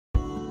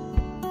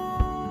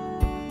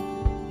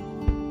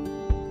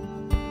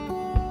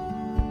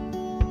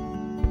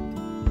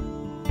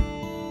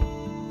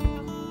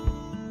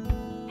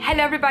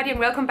Hello everybody and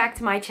welcome back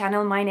to my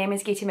channel. My name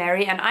is Gitte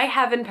Mary and I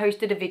haven't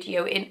posted a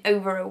video in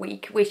over a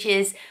week, which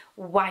is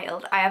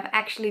wild. I have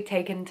actually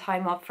taken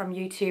time off from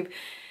YouTube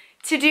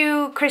to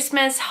do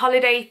Christmas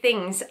holiday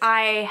things.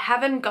 I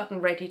haven't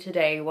gotten ready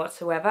today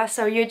whatsoever,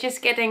 so you're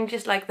just getting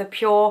like the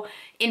pure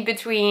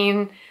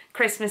in-between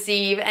Christmas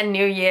Eve and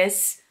New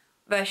Year's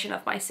version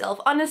of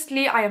myself.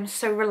 Honestly, I am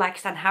so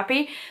relaxed and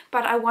happy,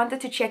 but I wanted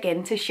to check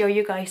in to show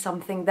you guys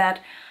something that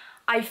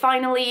I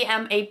finally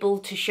am able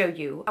to show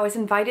you. I was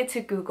invited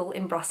to Google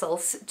in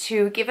Brussels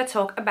to give a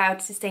talk about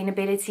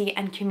sustainability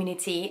and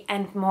community,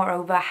 and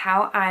moreover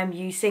how I'm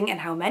using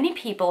and how many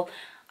people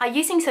are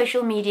using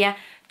social media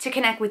to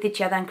connect with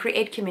each other and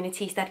create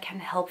communities that can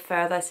help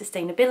further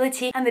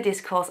sustainability and the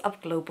discourse of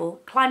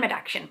global climate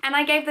action. And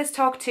I gave this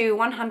talk to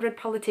 100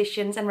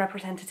 politicians and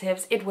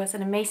representatives. It was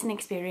an amazing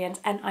experience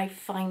and I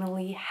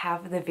finally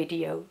have the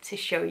video to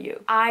show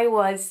you. I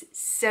was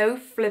so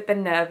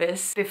flippin'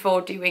 nervous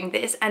before doing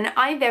this, and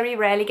I very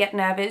rarely get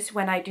nervous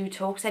when I do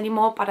talks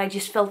anymore, but I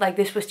just felt like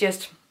this was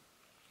just...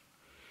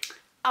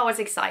 I was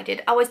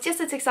excited. I was just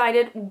as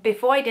excited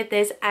before I did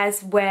this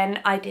as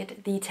when I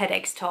did the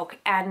TEDx talk,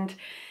 and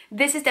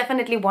this is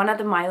definitely one of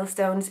the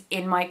milestones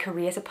in my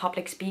career as a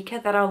public speaker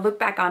that I'll look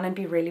back on and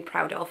be really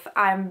proud of.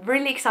 I'm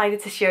really excited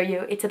to show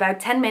you. It's about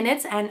 10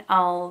 minutes and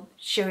I'll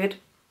show it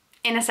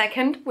in a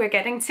second. We're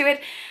getting to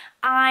it.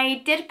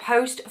 I did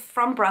post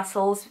from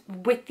Brussels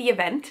with the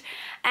event,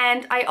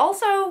 and I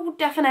also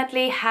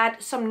definitely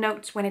had some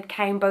notes when it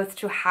came both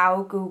to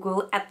how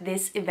Google at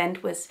this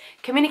event was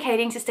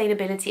communicating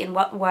sustainability and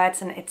what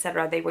words and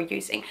etc. they were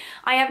using.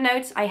 I have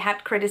notes, I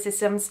had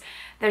criticisms.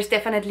 There's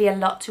definitely a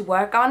lot to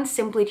work on.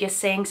 Simply just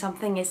saying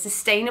something is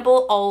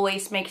sustainable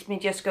always makes me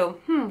just go,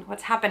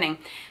 what's happening?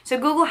 So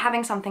Google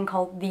having something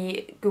called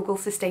the Google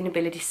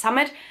Sustainability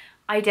Summit,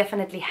 I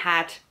definitely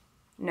had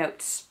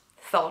notes,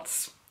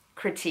 thoughts,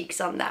 critiques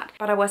on that,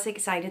 but I was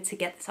excited to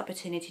get this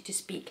opportunity to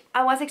speak.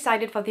 I was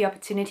excited for the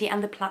opportunity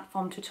and the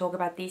platform to talk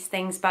about these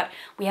things, but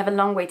we have a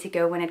long way to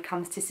go when it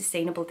comes to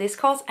sustainable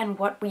discourse and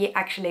what we're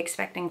actually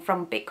expecting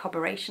from big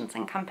corporations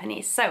and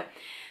companies. So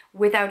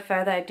without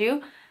further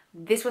ado,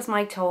 this was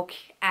my talk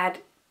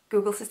at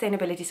Google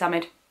Sustainability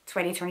Summit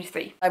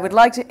 2023. I would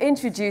like to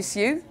introduce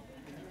you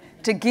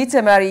to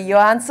Gitte Mary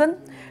Johansen,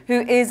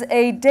 who is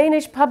a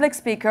Danish public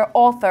speaker,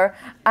 author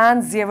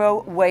and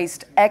zero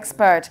waste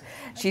expert.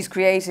 She's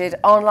created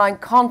online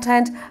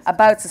content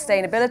about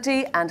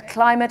sustainability and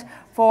climate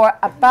for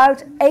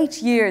about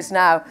 8 years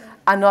now.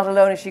 And not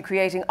alone is she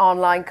creating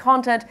online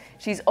content,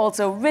 she's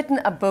also written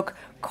a book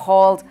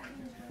called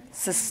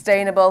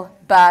Sustainable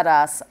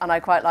Badass, and I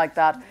quite like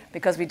that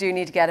because we do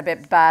need to get a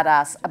bit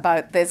badass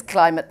about this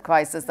climate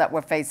crisis that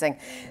we're facing.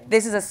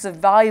 This is a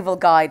survival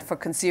guide for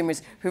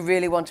consumers who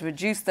really want to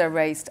reduce their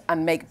waste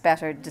and make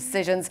better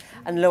decisions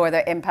and lower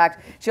their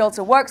impact. She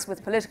also works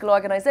with political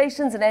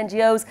organisations and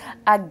NGOs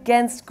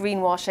against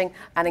greenwashing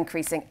and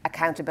increasing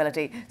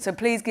accountability. So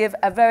please give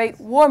a very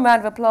warm round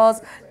of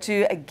applause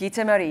to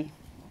Gitte Mary.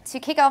 To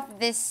kick off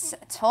this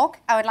talk,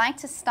 I would like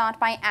to start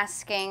by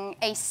asking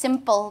a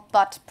simple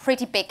but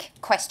pretty big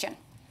question.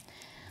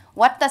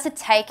 What does it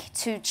take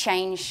to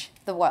change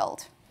the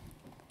world?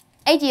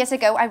 8 years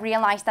ago, I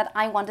realized that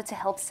I wanted to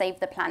help save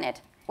the planet,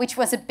 which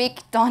was a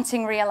big,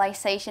 daunting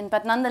realization,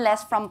 but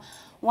nonetheless, from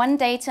one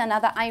day to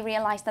another, I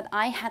realized that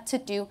I had to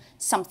do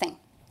something.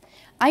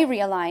 I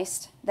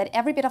realized that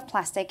every bit of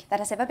plastic that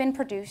has ever been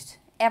produced,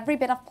 every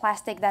bit of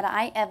plastic that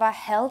I ever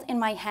held in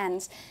my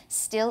hands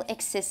still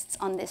exists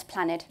on this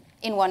planet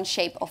in one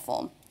shape or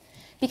form.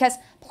 Because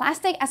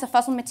plastic as a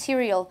fossil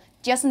material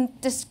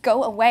doesn't just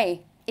go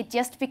away, it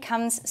just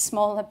becomes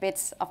smaller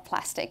bits of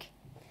plastic.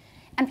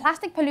 And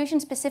plastic pollution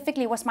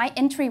specifically was my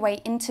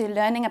entryway into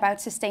learning about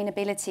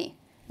sustainability,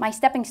 my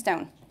stepping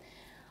stone.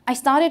 I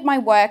started my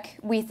work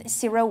with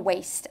zero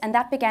waste, and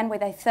that began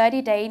with a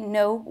 30-day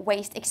no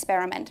waste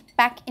experiment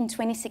back in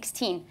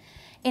 2016.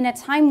 In a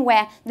time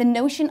where the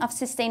notion of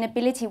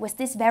sustainability was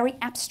this very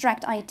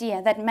abstract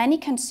idea that many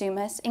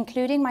consumers,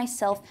 including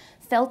myself,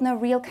 felt no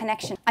real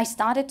connection. I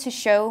started to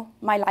show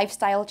my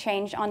lifestyle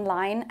change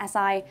online as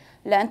I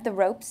learned the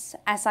ropes,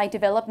 as I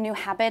developed new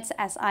habits,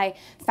 as I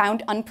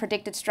found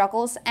unpredicted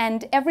struggles,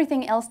 and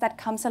everything else that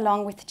comes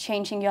along with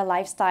changing your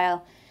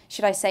lifestyle,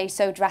 should I say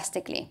so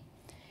drastically.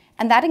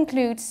 And that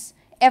includes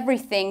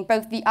everything,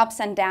 both the ups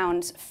and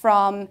downs,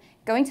 from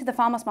going to the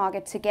farmer's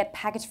market to get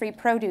package-free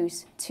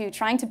produce, to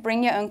trying to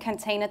bring your own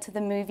container to the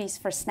movies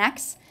for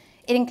snacks.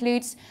 It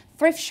includes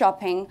thrift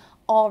shopping,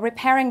 or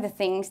repairing the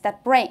things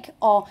that break,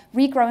 or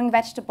regrowing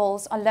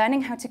vegetables, or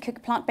learning how to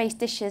cook plant-based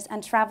dishes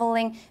and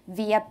traveling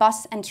via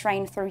bus and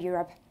train through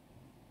Europe.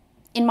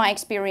 In my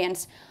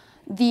experience,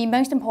 the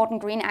most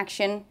important green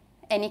action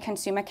any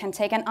consumer can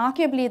take, and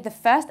arguably the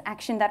first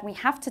action that we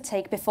have to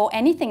take before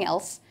anything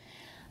else,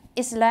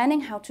 is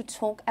learning how to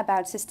talk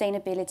about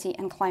sustainability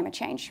and climate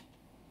change.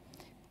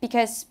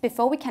 Because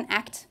before we can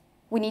act,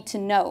 we need to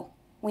know,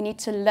 we need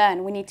to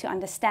learn, we need to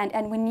understand,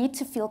 and we need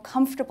to feel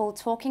comfortable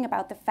talking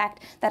about the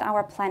fact that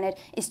our planet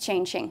is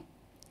changing.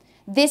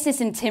 This is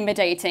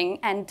intimidating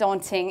and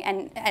daunting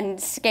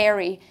and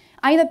scary.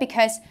 either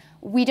because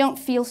we don't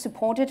feel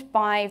supported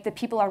by the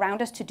people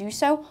around us to do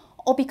so,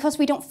 or because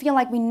we don't feel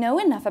like we know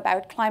enough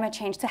about climate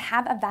change to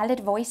have a valid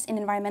voice in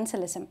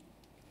environmentalism.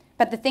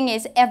 But the thing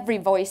is, every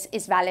voice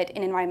is valid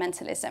in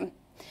environmentalism.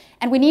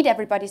 And we need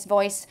everybody's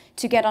voice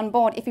to get on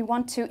board if we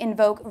want to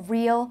invoke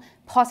real,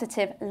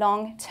 positive,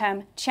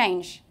 long-term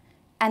change.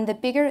 And the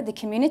bigger the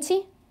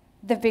community,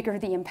 the bigger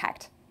the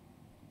impact.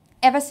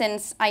 Ever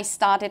since I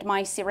started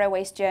my zero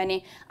waste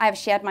journey, I have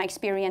shared my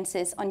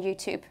experiences on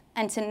YouTube.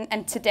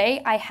 And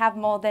today I have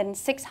more than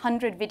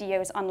 600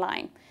 videos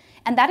online.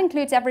 And that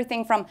includes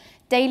everything from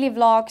daily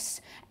vlogs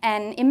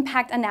and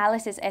impact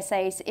analysis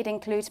essays. It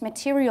includes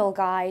material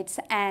guides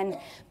and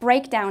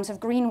breakdowns of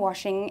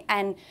greenwashing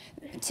and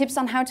tips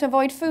on how to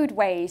avoid food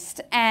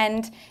waste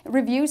and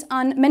reviews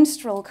on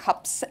menstrual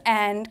cups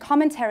and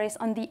commentaries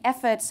on the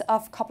efforts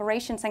of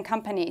corporations and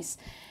companies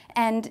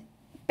and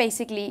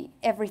basically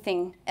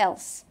everything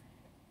else.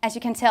 As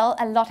you can tell,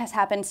 a lot has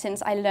happened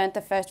since I learned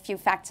the first few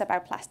facts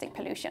about plastic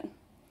pollution.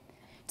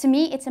 To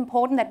me, it's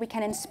important that we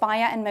can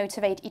inspire and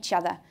motivate each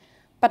other.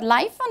 But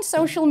life on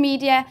social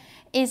media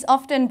is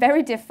often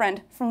very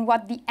different from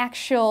what the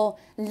actual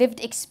lived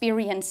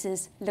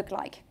experiences look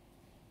like.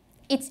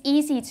 It's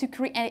easy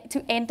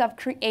to end up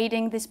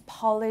creating this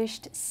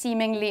polished,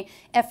 seemingly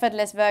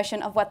effortless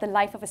version of what the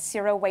life of a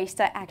zero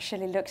waster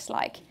actually looks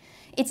like.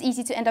 It's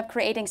easy to end up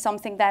creating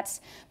something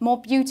that's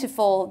more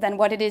beautiful than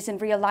what it is in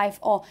real life,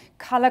 or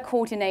color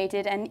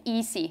coordinated and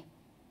easy.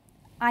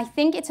 I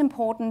think it's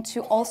important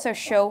to also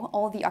show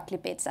all the ugly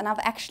bits. And I've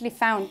actually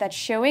found that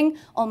showing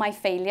all my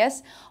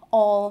failures,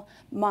 all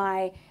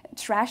my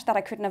trash that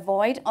I couldn't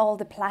avoid, all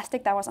the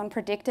plastic that was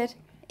unpredicted,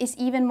 is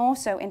even more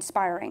so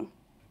inspiring.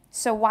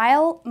 So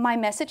while my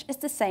message is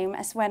the same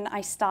as when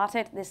I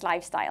started this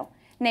lifestyle,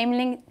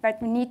 namely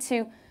that we need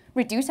to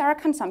reduce our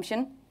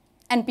consumption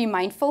and be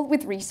mindful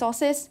with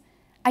resources,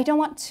 I don't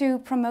want to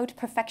promote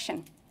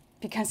perfection,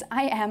 because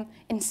I am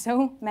in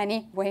so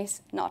many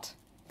ways not.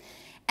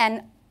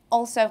 And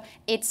also,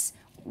 it's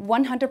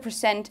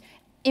 100%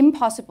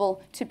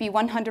 impossible to be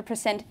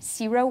 100%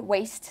 zero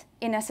waste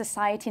in a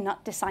society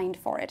not designed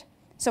for it.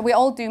 So we're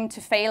all doomed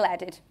to fail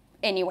at it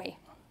anyway.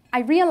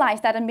 I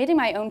realized that admitting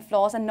my own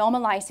flaws and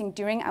normalizing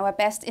doing our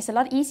best is a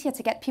lot easier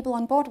to get people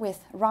on board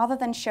with, rather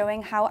than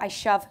showing how I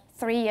shove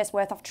 3 years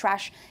worth of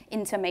trash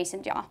into a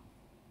mason jar.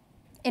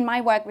 In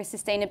my work with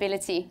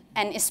sustainability,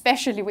 and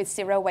especially with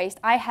zero waste,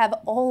 I have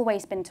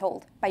always been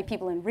told by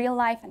people in real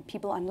life and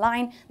people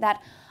online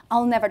that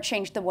I'll never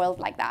change the world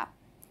like that.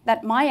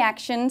 That my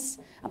actions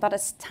are but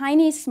a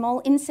tiny,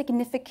 small,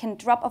 insignificant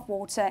drop of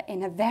water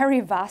in a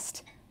very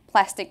vast,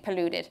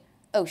 plastic-polluted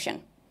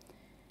ocean.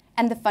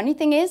 And the funny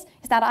thing is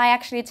that I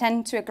actually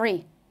tend to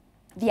agree.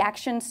 The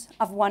actions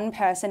of one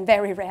person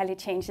very rarely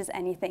changes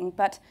anything,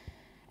 but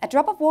a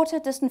drop of water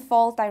doesn't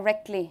fall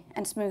directly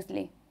and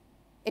smoothly.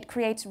 It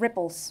creates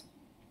ripples,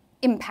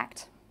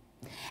 impact.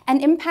 An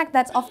impact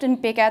that's often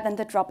bigger than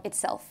the drop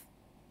itself.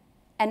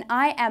 And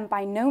I am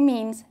by no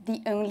means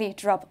the only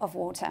drop of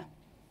water.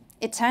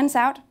 It turns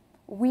out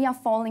we are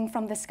falling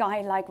from the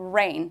sky like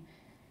rain.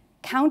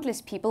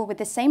 Countless people with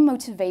the same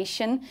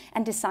motivation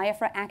and desire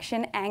for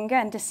action, anger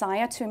and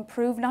desire to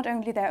improve not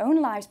only their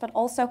own lives, but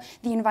also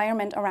the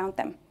environment around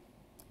them.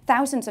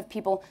 Thousands of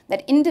people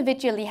that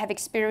individually have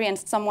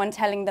experienced someone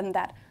telling them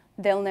that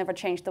they'll never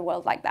change the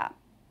world like that.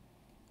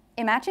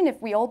 Imagine if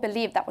we all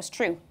believed that was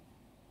true.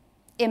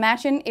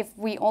 Imagine if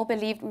we all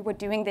believed we were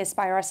doing this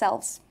by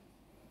ourselves.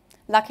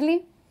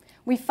 Luckily,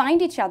 we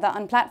find each other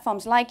on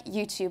platforms like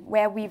YouTube,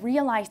 where we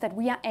realize that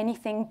we are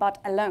anything but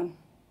alone.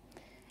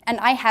 And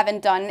I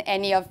haven't done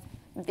any of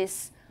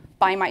this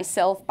by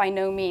myself, by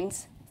no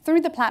means.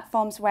 Through the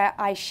platforms where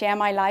I share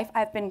my life,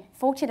 I've been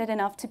fortunate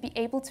enough to be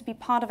able to be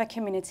part of a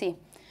community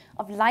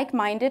of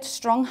like-minded,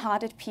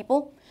 strong-hearted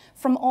people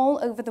from all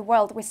over the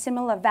world with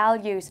similar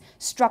values,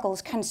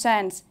 struggles,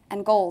 concerns,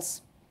 and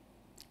goals.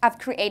 I've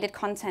created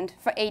content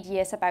for 8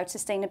 years about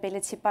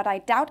sustainability, but I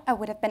doubt I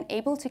would have been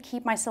able to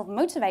keep myself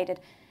motivated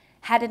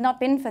had it not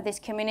been for this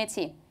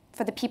community,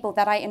 for the people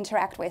that I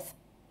interact with.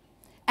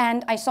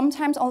 And I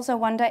sometimes also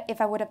wonder if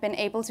I would have been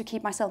able to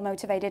keep myself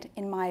motivated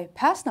in my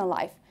personal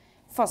life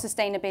for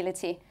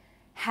sustainability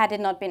had it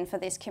not been for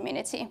this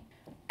community.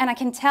 And I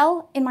can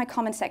tell in my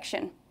comment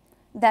section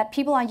that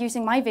people are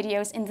using my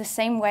videos in the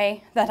same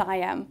way that I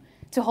am,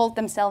 to hold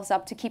themselves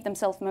up, to keep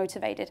themselves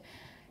motivated.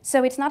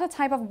 So it's not a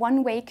type of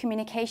one-way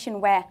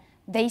communication where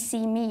they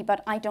see me,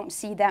 but I don't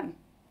see them.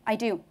 I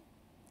do.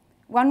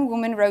 One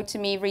woman wrote to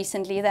me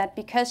recently that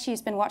because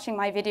she's been watching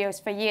my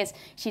videos for years,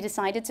 she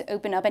decided to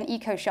open up an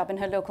eco shop in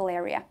her local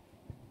area.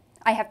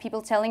 I have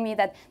people telling me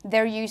that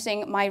they're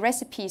using my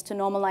recipes to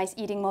normalize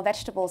eating more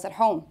vegetables at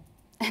home.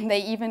 And they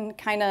even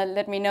kind of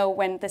let me know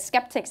when the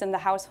skeptics in the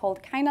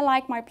household kind of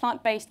like my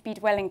plant-based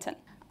beef Wellington.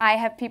 I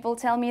have people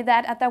tell me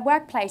that at their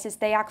workplaces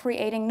they are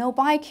creating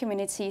no-buy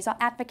communities or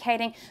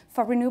advocating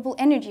for renewable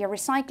energy or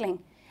recycling.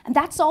 And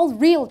that's all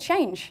real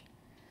change.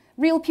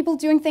 Real people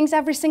doing things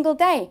every single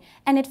day.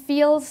 And it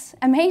feels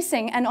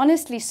amazing and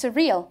honestly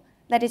surreal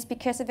that it's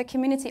because of the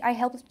community I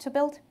helped to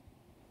build.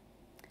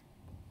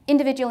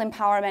 Individual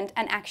empowerment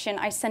and action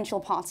are essential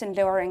parts in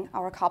lowering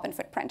our carbon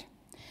footprint.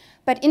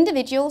 But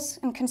individuals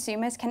and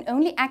consumers can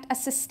only act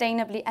as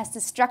sustainably as the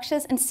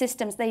structures and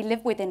systems they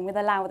live within will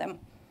allow them.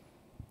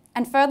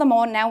 And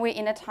furthermore, now we're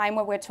in a time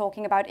where we're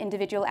talking about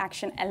individual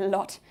action a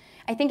lot.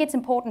 I think it's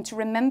important to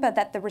remember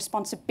that the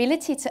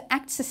responsibility to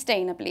act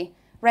sustainably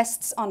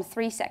rests on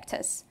three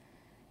sectors: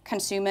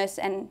 consumers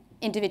and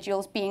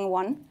individuals being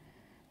one,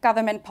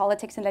 government,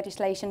 politics and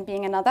legislation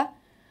being another,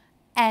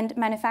 and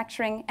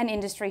manufacturing and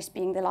industries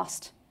being the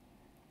last.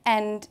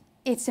 And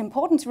it's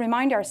important to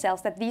remind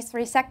ourselves that these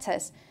three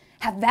sectors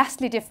have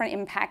vastly different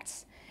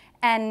impacts,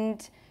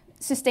 and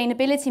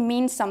sustainability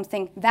means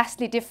something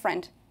vastly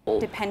different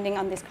depending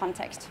on this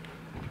context.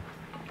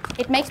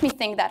 It makes me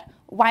think that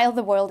while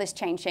the world is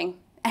changing,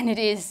 and it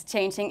is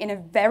changing in a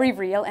very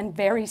real and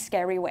very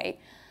scary way,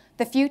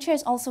 the future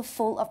is also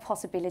full of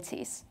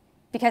possibilities.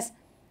 Because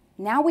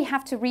now we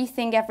have to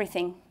rethink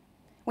everything.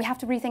 We have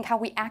to rethink how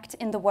we act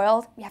in the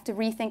world. We have to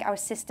rethink our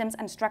systems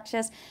and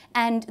structures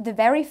and the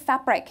very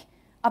fabric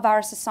of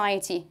our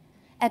society,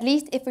 at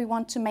least if we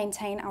want to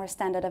maintain our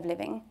standard of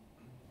living.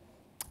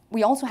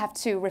 We also have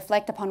to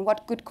reflect upon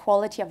what good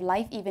quality of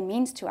life even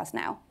means to us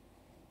now.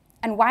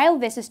 And while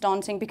this is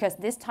daunting because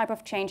this type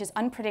of change is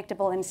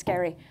unpredictable and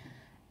scary,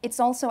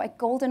 it's also a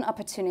golden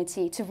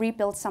opportunity to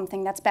rebuild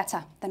something that's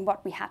better than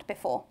what we had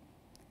before.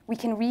 We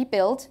can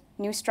rebuild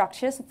new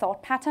structures and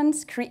thought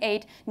patterns,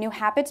 create new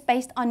habits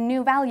based on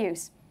new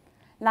values,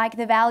 like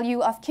the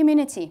value of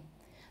community,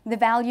 the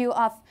value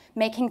of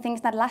making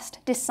things that last,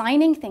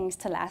 designing things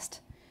to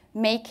last,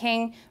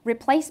 making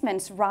repairs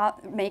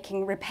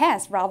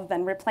rather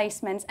than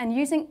replacements, and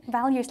using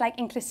values like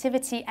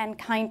inclusivity and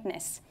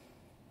kindness.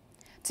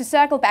 To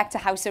circle back to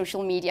how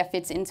social media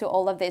fits into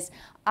all of this,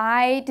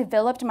 I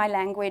developed my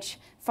language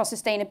for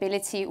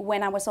sustainability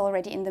when I was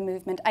already in the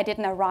movement. I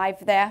didn't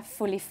arrive there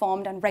fully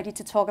formed and ready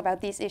to talk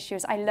about these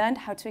issues. I learned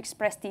how to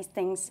express these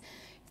things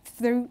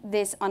through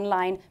this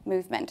online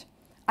movement.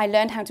 I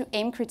learned how to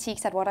aim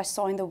critiques at what I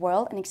saw in the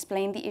world and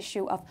explain the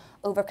issue of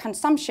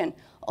overconsumption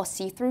or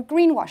see-through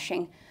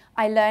greenwashing.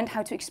 I learned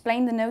how to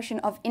explain the notion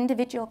of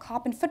individual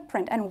carbon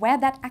footprint and where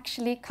that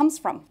actually comes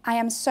from. I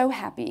am so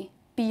happy,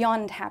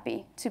 beyond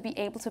happy, to be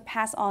able to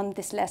pass on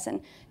this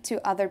lesson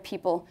to other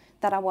people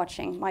that are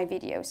watching my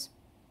videos.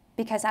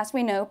 Because as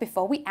we know,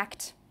 before we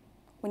act,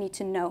 we need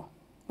to know,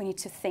 we need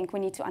to think, we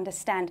need to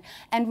understand,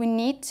 and we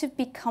need to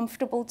be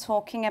comfortable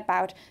talking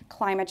about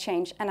climate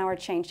change and our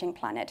changing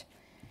planet.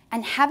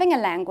 And having a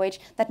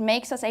language that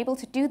makes us able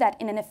to do that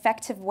in an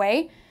effective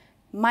way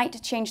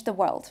might change the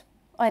world,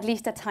 or at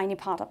least a tiny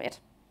part of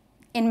it.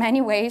 In many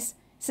ways,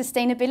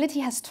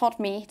 sustainability has taught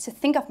me to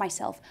think of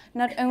myself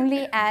not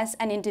only as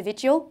an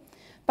individual,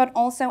 but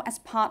also as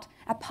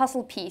a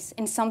puzzle piece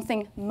in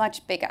something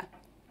much bigger.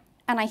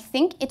 And I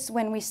think it's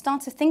when we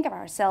start to think of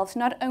ourselves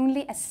not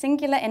only as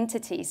singular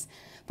entities,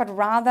 but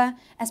rather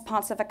as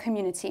parts of a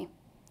community,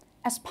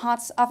 as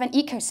parts of an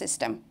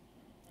ecosystem.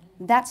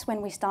 That's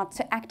when we start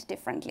to act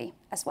differently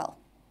as well.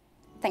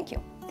 Thank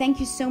you. Thank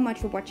you so much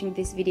for watching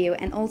this video,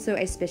 and also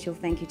a special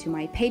thank you to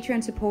my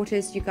Patreon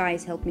supporters. You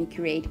guys help me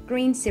create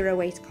green,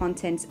 zero-waste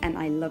content, and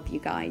I love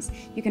you guys.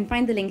 You can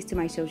find the links to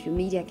my social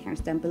media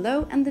accounts down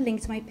below and the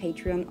link to my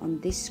Patreon on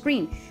this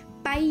screen.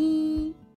 Bye!